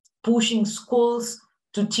 pushing schools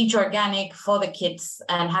to teach organic for the kids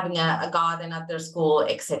and having a garden at their school,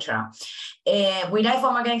 etc. With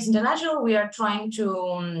iFarm Organics International, we are trying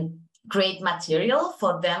to create material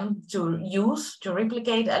for them to use, to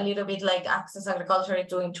replicate a little bit like Access Agriculture is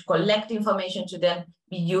doing, to collect information to then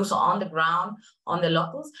be used on the ground, on the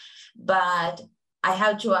locals. But I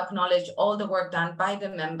have to acknowledge all the work done by the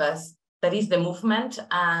members. That is the movement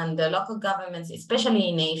and the local governments, especially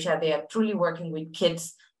in Asia, they are truly working with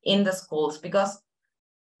kids in the schools, because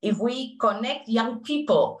if we connect young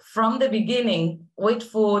people from the beginning with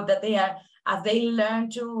food, that they are, as they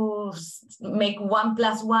learn to make 1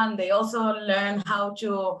 + 1, they also learn how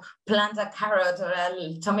to plant a carrot or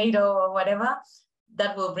a tomato or whatever,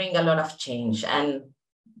 that will bring a lot of change and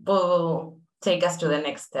will take us to the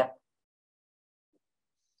next step.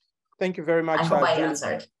 Thank you very much. I hope I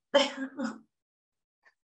answered.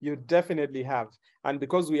 You definitely have. And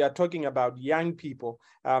because we are talking about young people,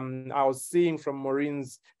 I was seeing from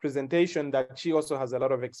Maureen's presentation that she also has a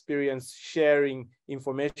lot of experience sharing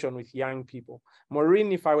information with young people.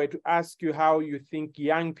 Maureen, if I were to ask you how you think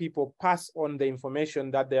young people pass on the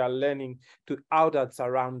information that they are learning to adults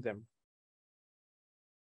around them.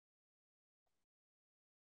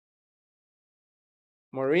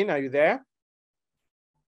 Maureen, are you there?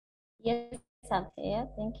 Yes, I'm here.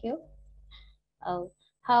 Thank you.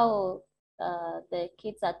 How the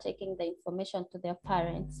kids are taking the information to their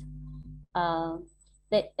parents.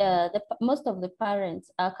 Most of the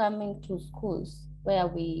parents are coming to schools where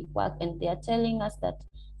we work, and they are telling us that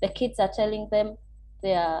the kids are telling them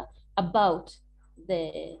they are about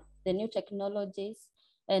the new technologies,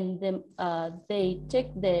 and they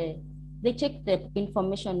take the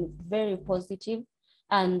information very positive.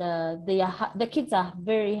 And the kids are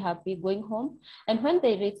very happy going home. And when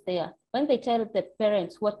they reach there, when they tell the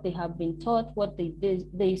parents what they have been taught, what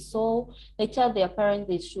they saw, they tell their parents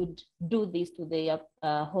they should do this to their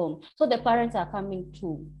home. So the parents are coming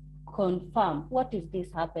to confirm, what is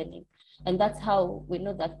this happening? And that's how we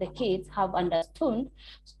know that the kids have understood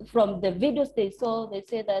from the videos they saw. They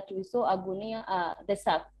say that we saw a gunia, the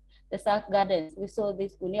sack gardens. We saw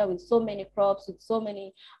this gunia with so many crops, with so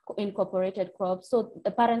many incorporated crops. So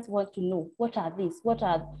the parents want to know, what are these?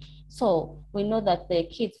 So we know that the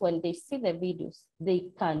kids, when they see the videos, they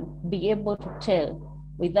can be able to tell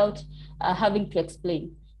without having to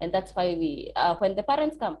explain. And that's why we, when the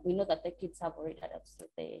parents come, we know that the kids have already understood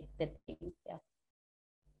the thing.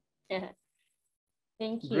 Yeah.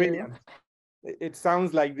 Thank you. Brilliant. It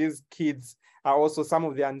sounds like these kids are also some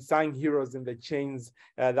of the unsung heroes in the chains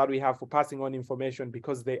that we have for passing on information,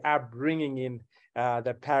 because they are bringing in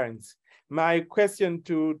the parents. My question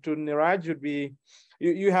to Niraj would be,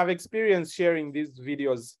 you have experience sharing these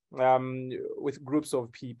videos with groups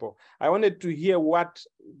of people. I wanted to hear what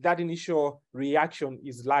that initial reaction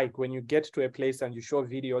is like when you get to a place and you show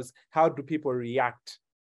videos. How do people react?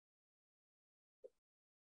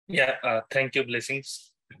 Yeah, thank you,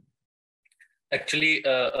 Blessings. Actually,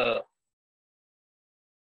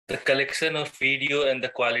 the collection of video and the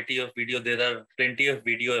quality of video, there are plenty of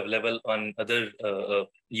video available on other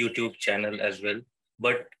YouTube channel as well.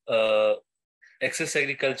 But Access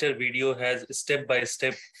Agriculture video has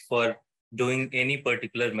step-by-step for doing any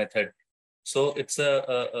particular method. So it's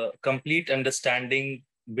a complete understanding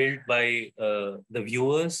built by the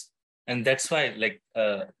viewers. And that's why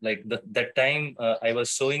that time I was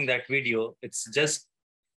showing that video, it's just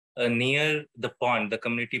near the pond, the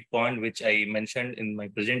community pond, which I mentioned in my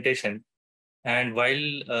presentation. And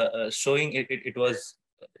while showing it, it was,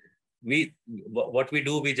 what we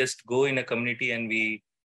do, we just go in a community and we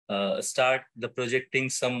start the projecting,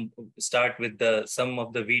 start with some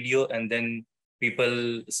of the video, and then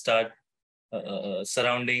people start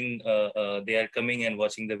surrounding, they are coming and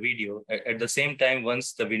watching the video. At the same time,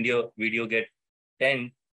 once the video get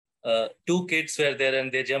end, 2 kids were there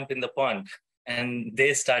and they jump in the pond and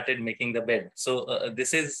they started making the bed. So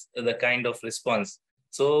this is the kind of response.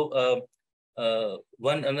 So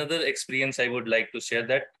another experience I would like to share,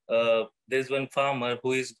 that there's one farmer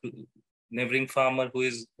neighboring farmer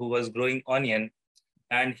who was growing onion,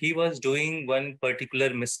 and he was doing one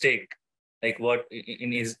particular mistake, like what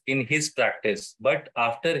in his practice. But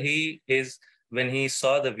after when he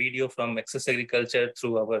saw the video from Access Agriculture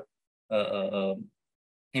through our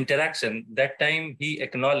interaction, that time he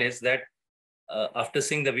acknowledged that after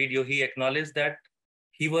seeing the video, he acknowledged that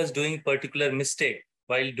he was doing particular mistake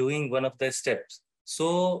while doing one of the steps.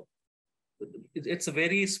 So it's a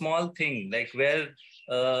very small thing, like where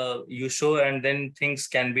you show and then things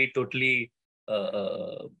can be totally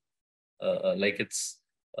like it's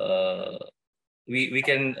we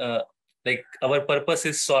can like our purpose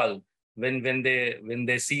is solved when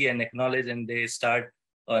they see and acknowledge and they start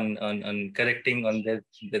on correcting on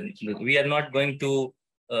we are not going to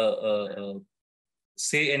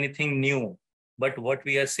say anything new, but what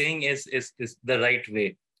we are saying is the right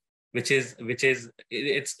way, which is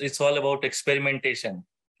it's all about experimentation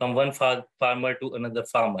from one farmer to another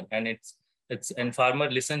farmer, and and farmer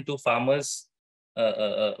listen to farmers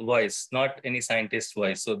voice, not any scientist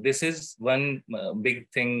voice. So this is one big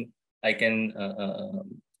thing I can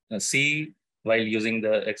see while using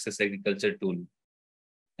the Access Agriculture tool.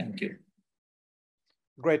 Thank you.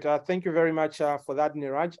 Great. Thank you very much for that,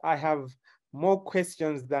 Niraj. I have more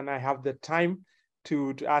questions than I have the time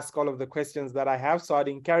to ask all of the questions that I have. So I'd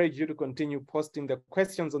encourage you to continue posting the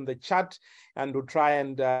questions on the chat, and we'll try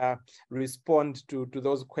and respond to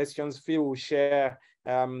those questions. Phil will share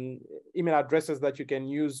email addresses that you can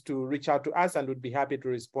use to reach out to us, and we'd be happy to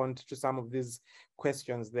respond to some of these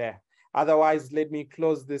questions there. Otherwise, let me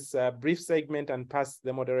close this brief segment and pass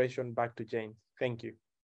the moderation back to Jane. Thank you.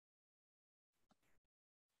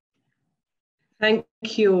 Thank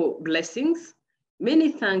you, Blessings.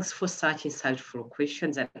 Many thanks for such insightful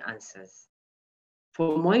questions and answers.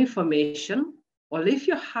 For more information, or if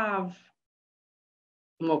you have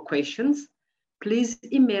more questions, please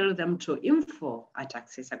email them to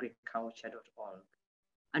info@accessagriculture.org,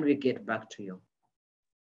 and we'll get back to you.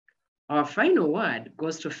 Our final word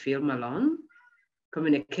goes to Phil Malone,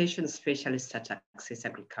 Communications Specialist at Access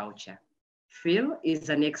Agriculture. Phil is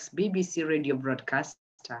an ex-BBC radio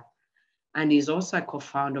broadcaster and is also a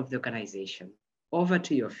co-founder of the organization. Over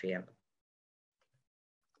to you, Phil.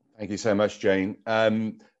 Thank you so much, Jane.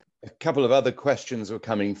 A couple of other questions were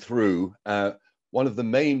coming through. One of the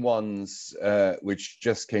main ones which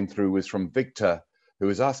just came through was from Victor, who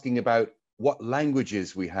was asking about what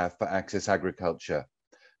languages we have for Access Agriculture.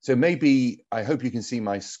 So maybe, I hope you can see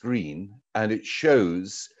my screen, and it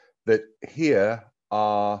shows that here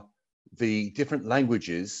are the different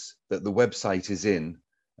languages that the website is in.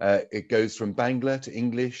 It goes from Bangla to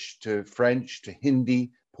English to French to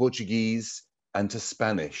Hindi, Portuguese, and to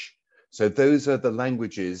Spanish. So those are the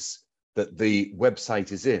languages that the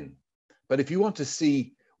website is in. But if you want to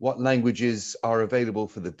see what languages are available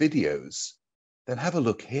for the videos, then have a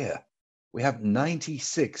look here. We have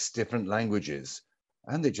 96 different languages,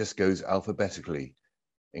 and it just goes alphabetically,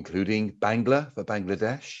 including Bangla for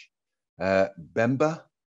Bangladesh, Bemba,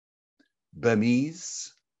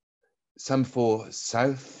 Burmese, some for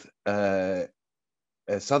Southern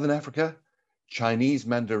Africa, Chinese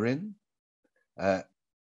Mandarin,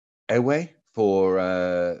 Ewe for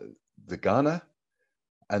the Ghana,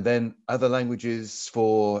 and then other languages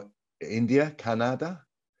for India, Kannada,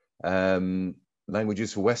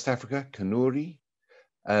 languages for West Africa, Kanuri.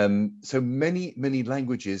 So many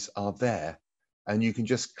languages are there, and you can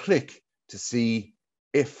just click to see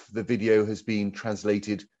if the video has been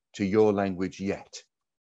translated to your language yet.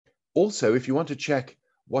 Also, if you want to check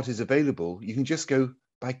what is available, you can just go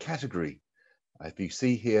by category. If you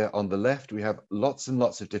see here on the left, we have lots and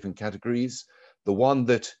lots of different categories. The one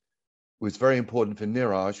that was very important for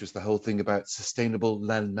Niraj was the whole thing about sustainable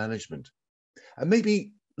land management. And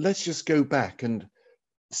maybe let's just go back and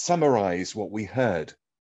summarize what we heard.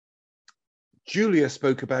 Julia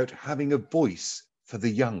spoke about having a voice for the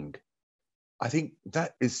young. I think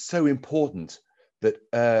that is so important,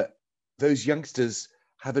 that those youngsters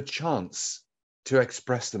have a chance to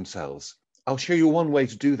express themselves. I'll show you one way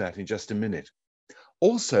to do that in just a minute.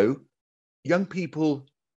 Also, young people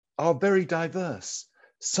are very diverse.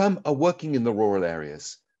 Some are working in the rural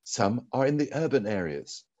areas, some are in the urban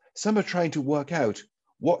areas, some are trying to work out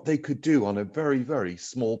what they could do on a very, very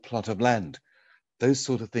small plot of land. Those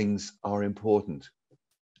sort of things are important.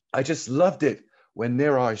 I just loved it when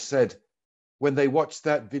Niraj said, when they watched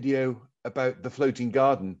that video about the floating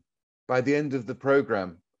garden, by the end of the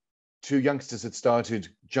program, 2 youngsters had started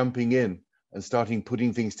jumping in and starting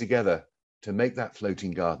putting things together to make that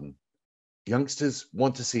floating garden. Youngsters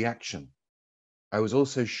want to see action. I was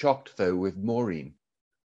also shocked, though, with Maureen.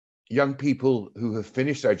 Young people who have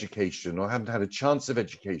finished education or haven't had a chance of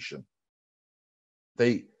education,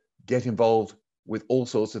 they get involved with all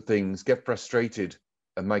sorts of things, get frustrated,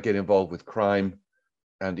 and might get involved with crime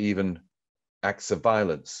and even acts of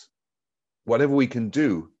violence. Whatever we can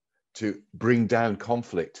do to bring down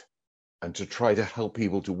conflict and to try to help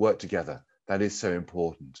people to work together, that is so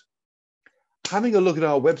important. Having a look at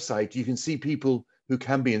our website, you can see people who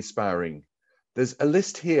can be inspiring. There's a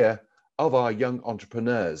list here of our young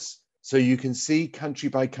entrepreneurs, so you can see country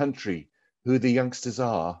by country who the youngsters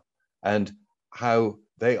are and how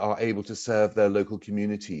they are able to serve their local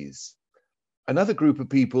communities. Another group of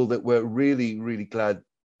people that we're really, really glad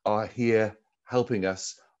are here helping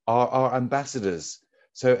us are our ambassadors.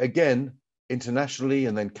 So again, internationally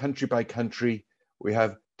and then country by country, we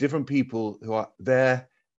have different people who are there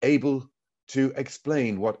able to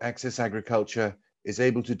explain what Access Agriculture is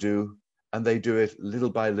able to do, and they do it little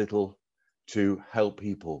by little to help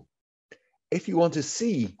people. If you want to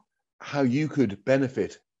see how you could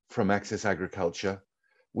benefit from Access Agriculture,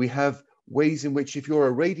 we have ways in which, if you're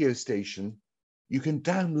a radio station, you can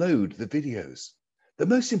download the videos. The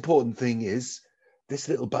most important thing is this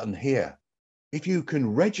little button here. If you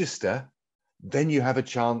can register, then you have a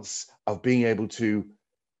chance of being able to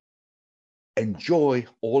enjoy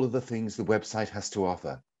all of the things the website has to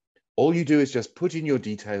offer. All you do is just put in your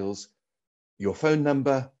details, your phone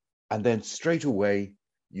number, and then straight away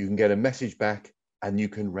you can get a message back and you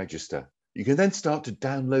can register. You can then start to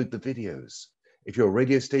download the videos. If you're a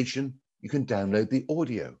radio station, you can download the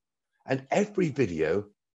audio. And every video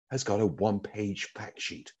has got a one-page fact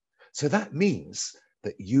sheet. So that means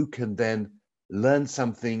that you can then learn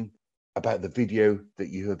something about the video that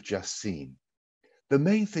you have just seen. The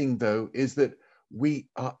main thing, though, is that we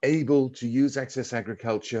are able to use Access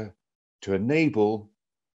Agriculture to enable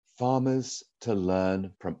farmers to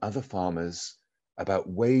learn from other farmers about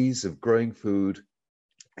ways of growing food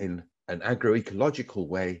in an agroecological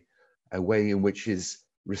way, a way in which is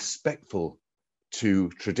respectful to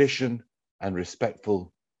tradition and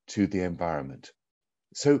respectful to the environment.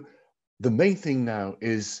 So the main thing now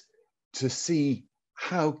is to see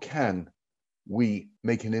how can we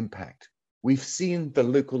make an impact. We've seen the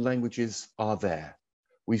local languages are there.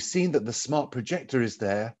 We've seen that the smart projector is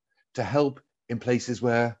there to help in places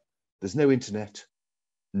where there's no internet,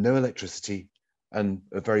 no electricity, and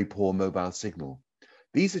a very poor mobile signal.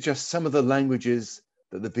 These are just some of the languages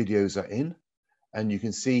that the videos are in, and you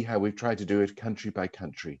can see how we've tried to do it country by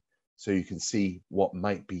country, so you can see what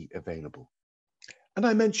might be available. And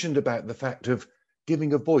I mentioned about the fact of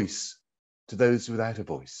giving a voice to those without a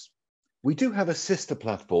voice. We do have a sister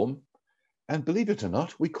platform, and believe it or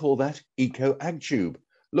not, we call that EcoAgTube.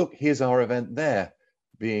 Look, here's our event there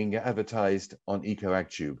being advertised on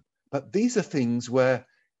EcoAgTube. But these are things where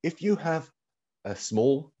if you have a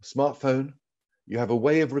small smartphone, you have a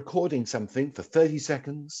way of recording something for 30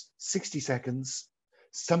 seconds, 60 seconds,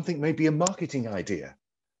 something may be a marketing idea.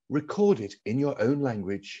 Record it in your own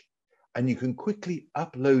language, and you can quickly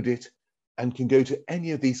upload it and can go to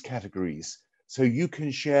any of these categories. So you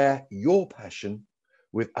can share your passion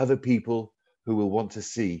with other people who will want to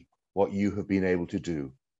see what you have been able to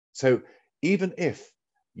do. So even if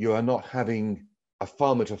you are not having a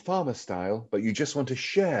farmer to farmer style, but you just want to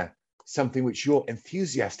share something which you're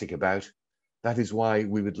enthusiastic about, that is why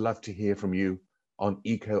we would love to hear from you on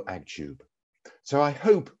EcoAgTube. So I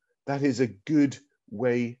hope that is a good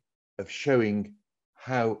way of showing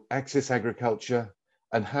how Access Agriculture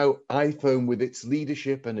and how IFOAM with its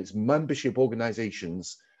leadership and its membership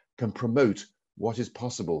organizations can promote what is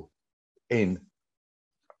possible in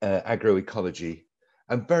agroecology,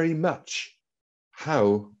 and very much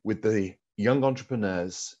how with the young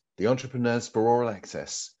entrepreneurs, the Entrepreneurs for Oral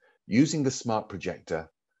Access, using the smart projector,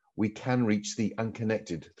 we can reach the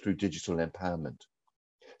unconnected through digital empowerment.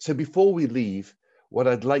 So before we leave, what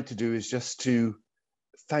I'd like to do is just to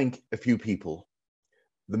thank a few people.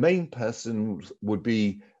 The main person would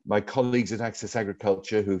be my colleagues at Access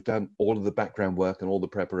Agriculture who've done all of the background work and all the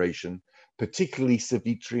preparation, particularly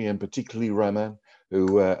Savitri and particularly Raman,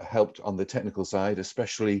 who helped on the technical side,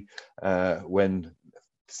 especially when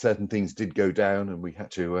certain things did go down and we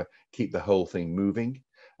had to keep the whole thing moving.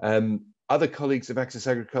 Other colleagues of Access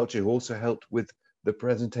Agriculture who also helped with the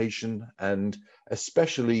presentation, and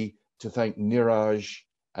especially to thank Niraj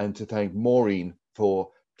and to thank Maureen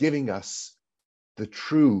for giving us the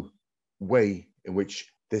true way in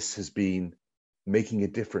which this has been making a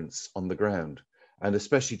difference on the ground. And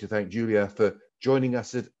especially to thank Julia for joining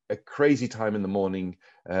us at a crazy time in the morning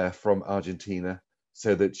from Argentina,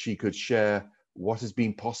 so that she could share what has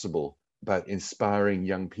been possible about inspiring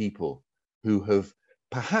young people who have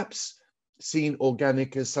perhaps seen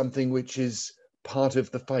organic as something which is part of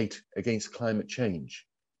the fight against climate change,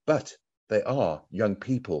 but they are young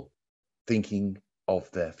people thinking of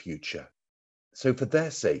their future. So for their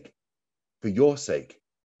sake, for your sake,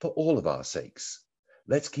 for all of our sakes,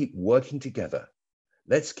 let's keep working together.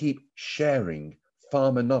 Let's keep sharing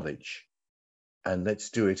farmer knowledge, and let's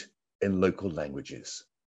do it in local languages.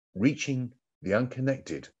 Reaching the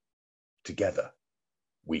unconnected together,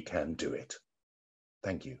 we can do it.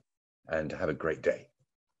 Thank you, and have a great day.